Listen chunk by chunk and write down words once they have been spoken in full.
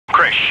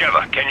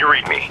Sheva, can you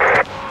read me?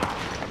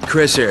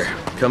 Chris here.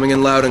 Coming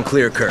in loud and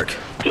clear, Kirk.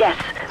 Yes,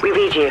 we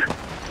read you.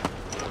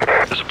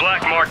 There's a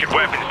black market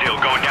weapons deal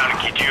going down in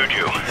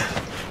Kijuju.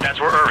 That's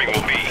where Irving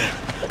will be.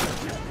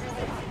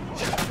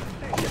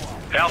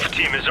 Alpha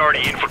Team has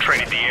already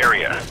infiltrated the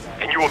area,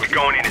 and you will be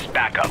going in as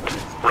backup.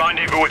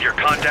 Rendezvous with your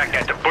contact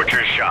at the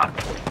butcher's shop.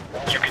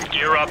 You can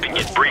gear up and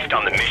get briefed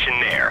on the mission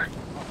there.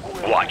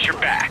 Watch your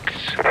backs.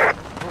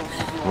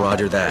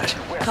 Roger that.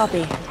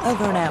 Copy.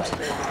 Over and out.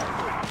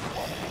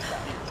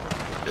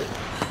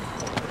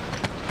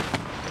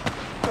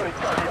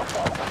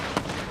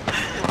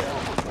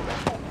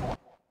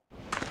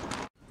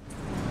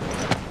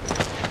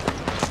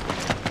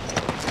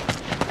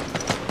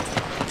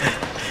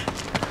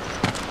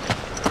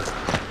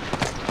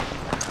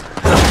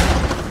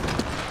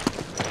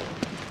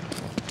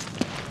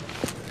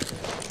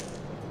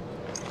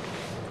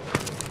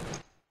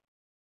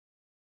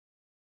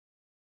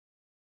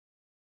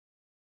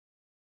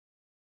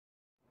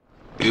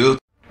 You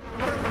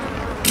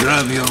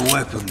grab your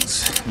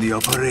weapons. The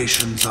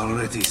operation's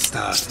already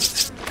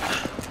started.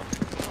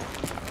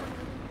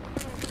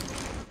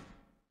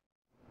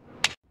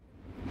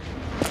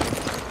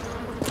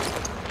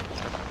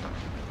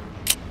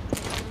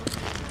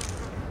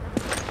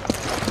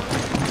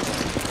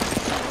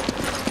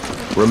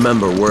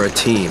 Remember, we're a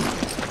team.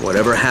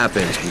 Whatever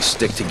happens, we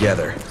stick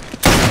together.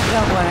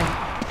 Don't worry.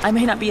 I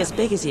may not be as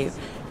big as you,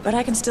 but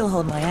I can still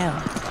hold my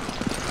own.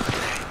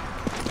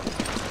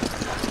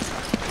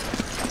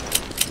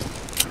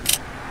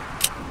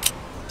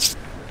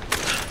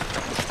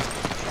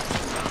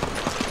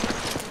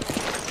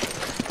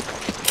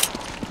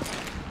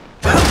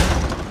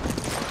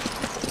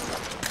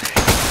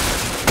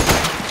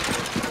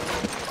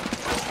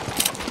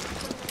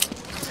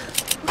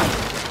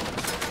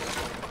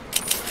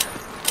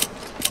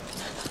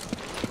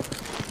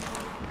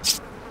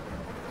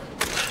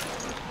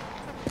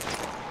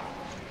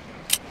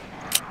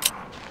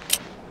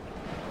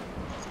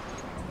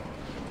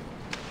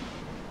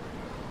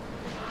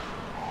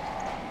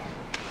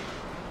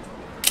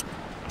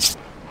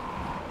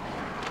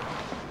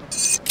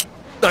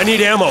 I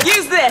need ammo!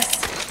 Use this!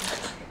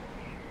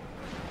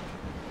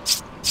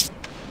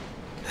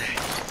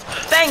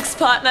 Thanks,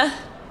 partner.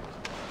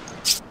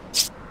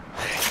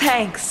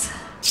 Thanks.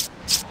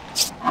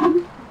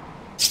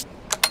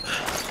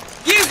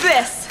 Use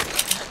this!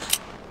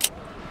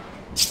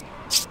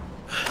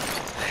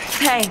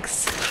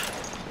 Thanks.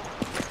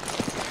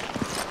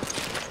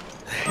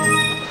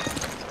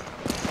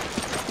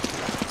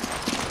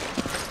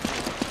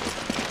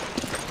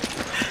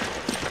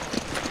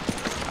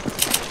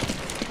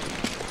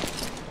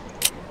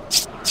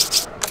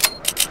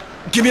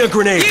 Give me a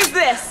grenade! Use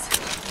this!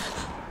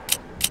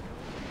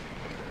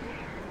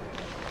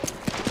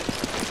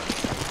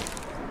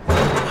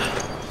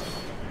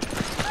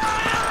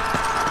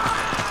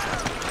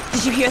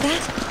 Did you hear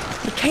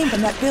that? It came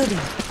from that building.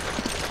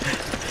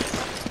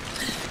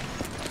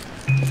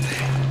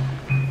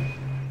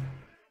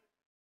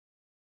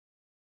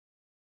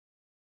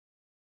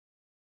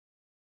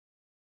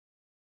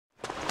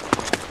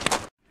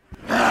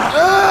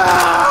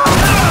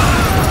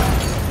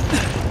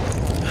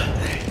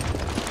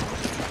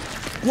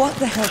 What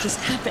the hell just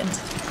happened?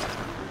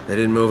 They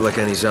didn't move like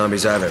any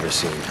zombies I've ever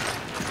seen.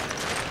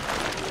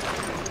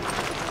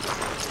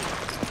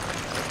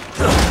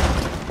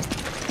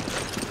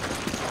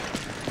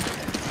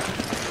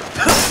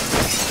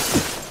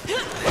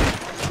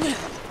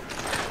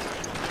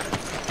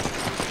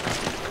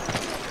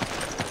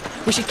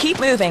 We should keep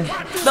moving.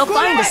 They'll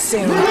find us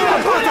soon.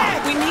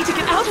 We need to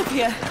get out of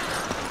here.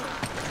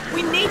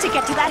 We need to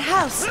get to that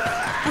house.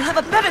 We'll have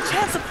a better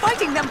chance of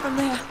fighting them from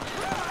there.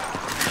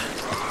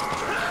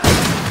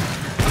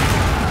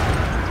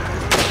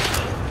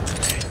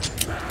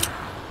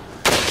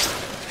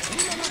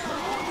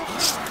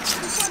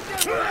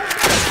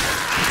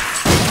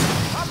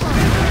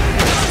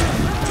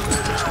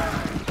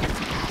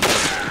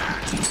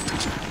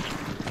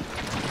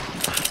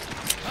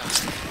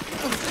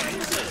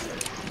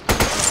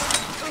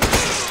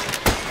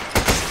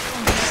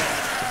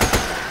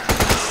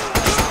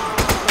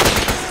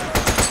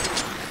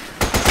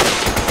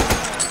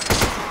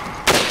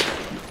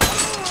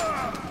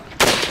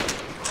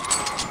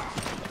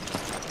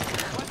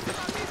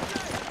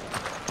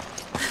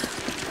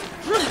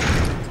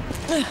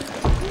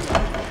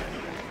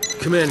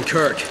 Come in,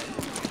 Kirk.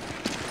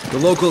 The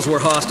locals were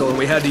hostile and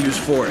we had to use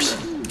force.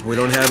 We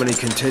don't have any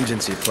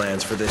contingency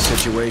plans for this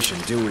situation,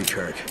 do we,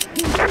 Kirk?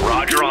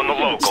 Roger on the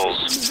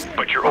locals,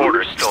 but your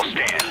orders still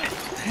stand.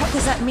 What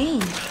does that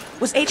mean?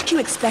 Was HQ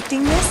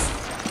expecting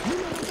this?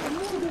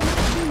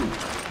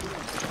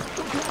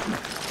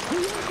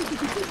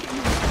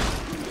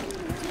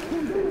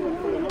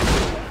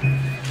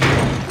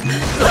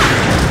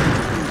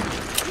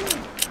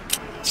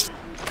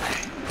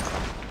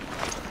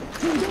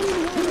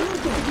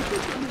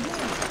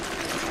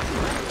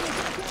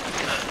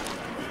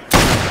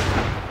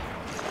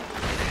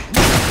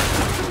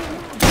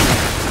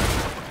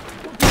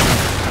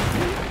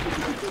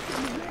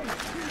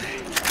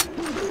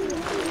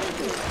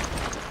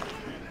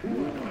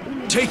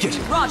 take it.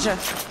 Roger.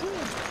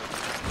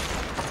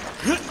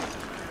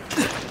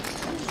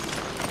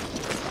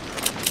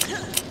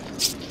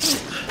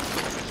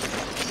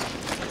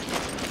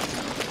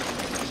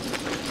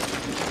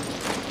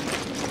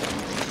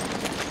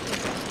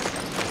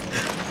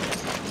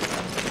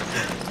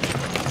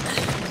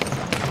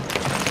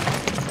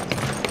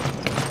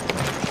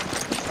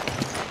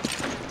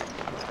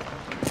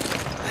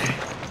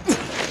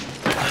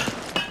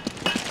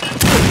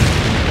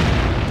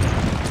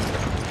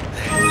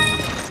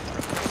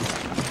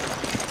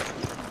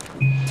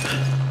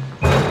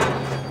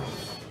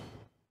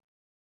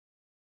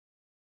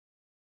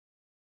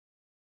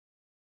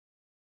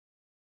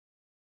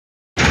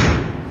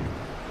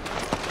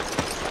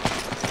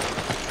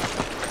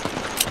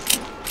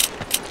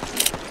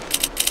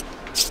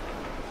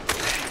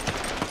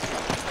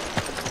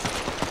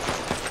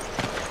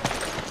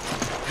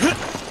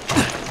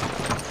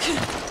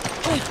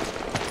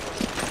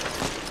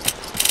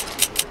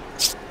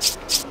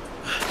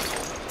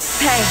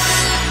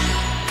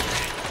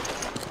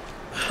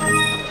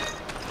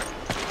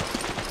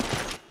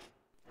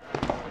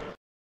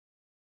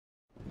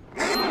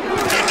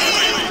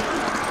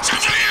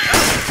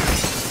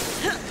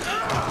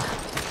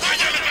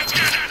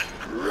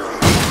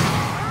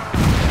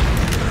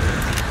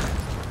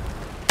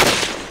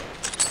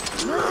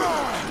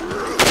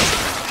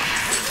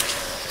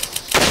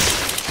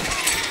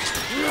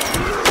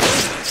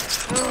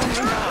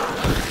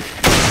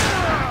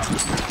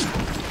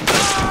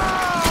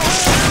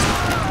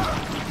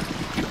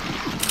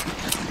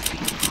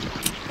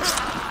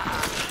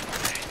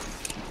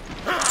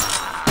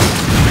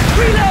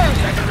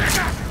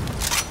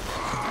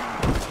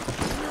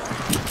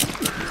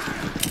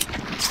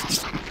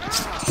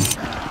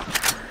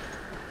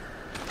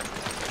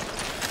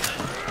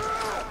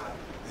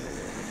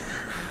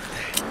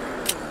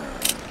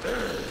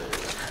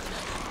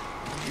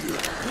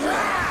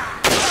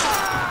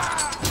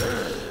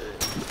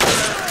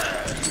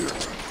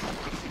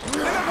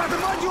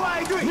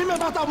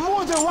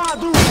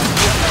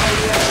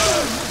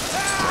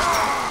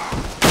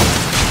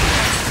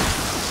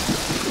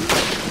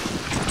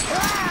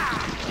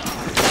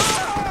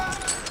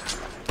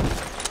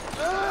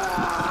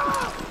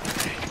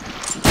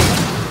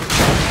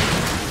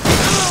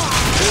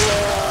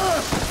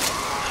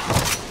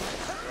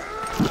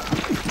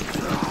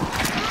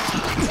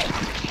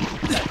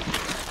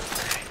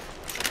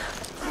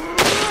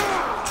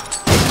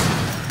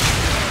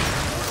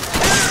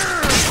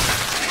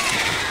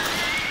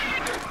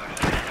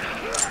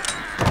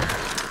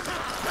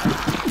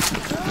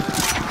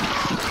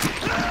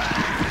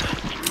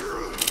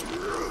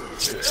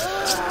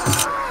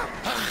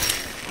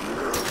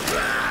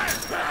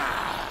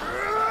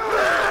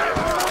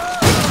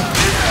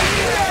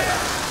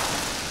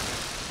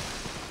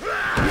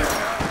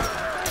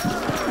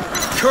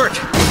 Kurt,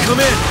 come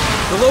in.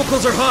 The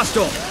locals are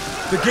hostile.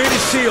 The gate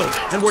is sealed,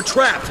 and we're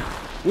trapped.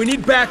 We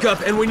need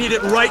backup, and we need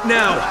it right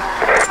now.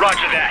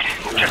 Roger that.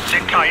 Just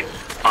sit tight.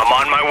 I'm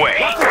on my way.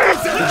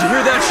 Did you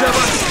hear that,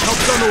 Sheva?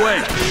 Help's on the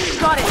way.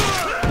 Got it.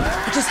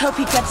 I just hope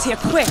he gets here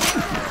quick.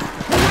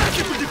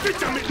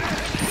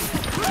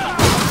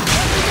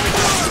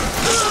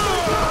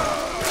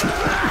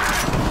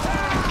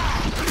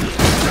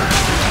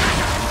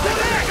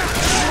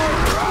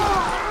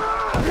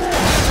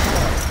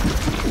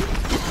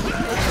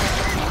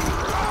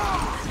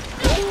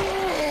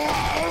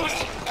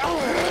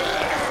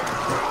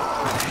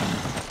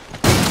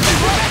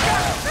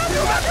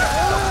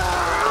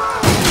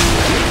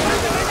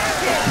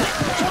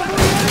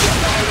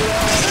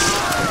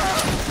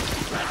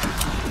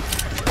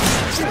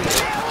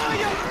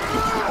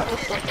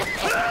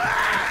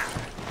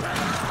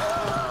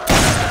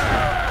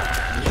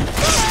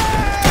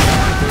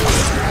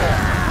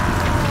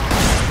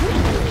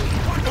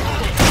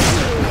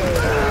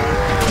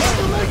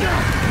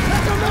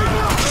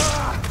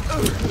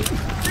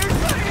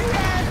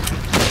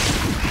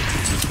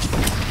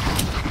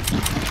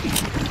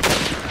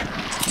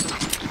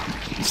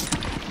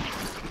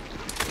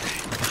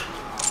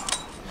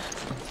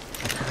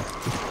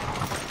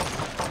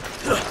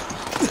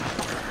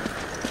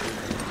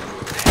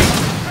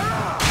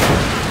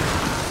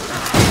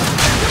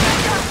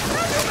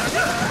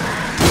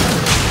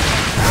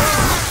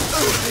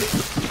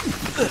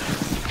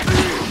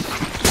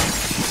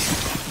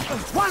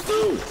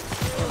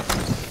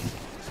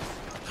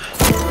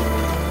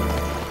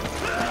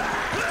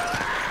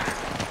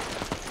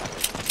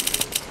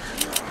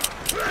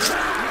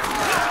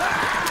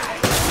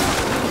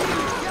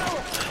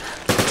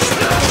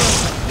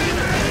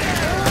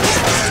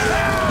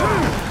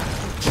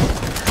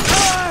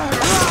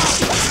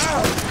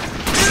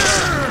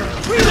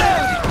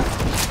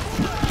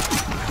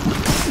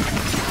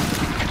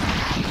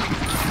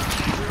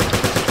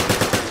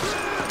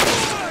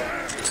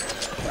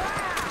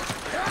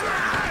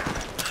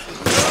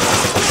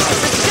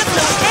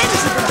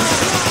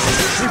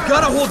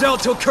 Gotta hold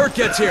out till Kurt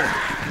gets here.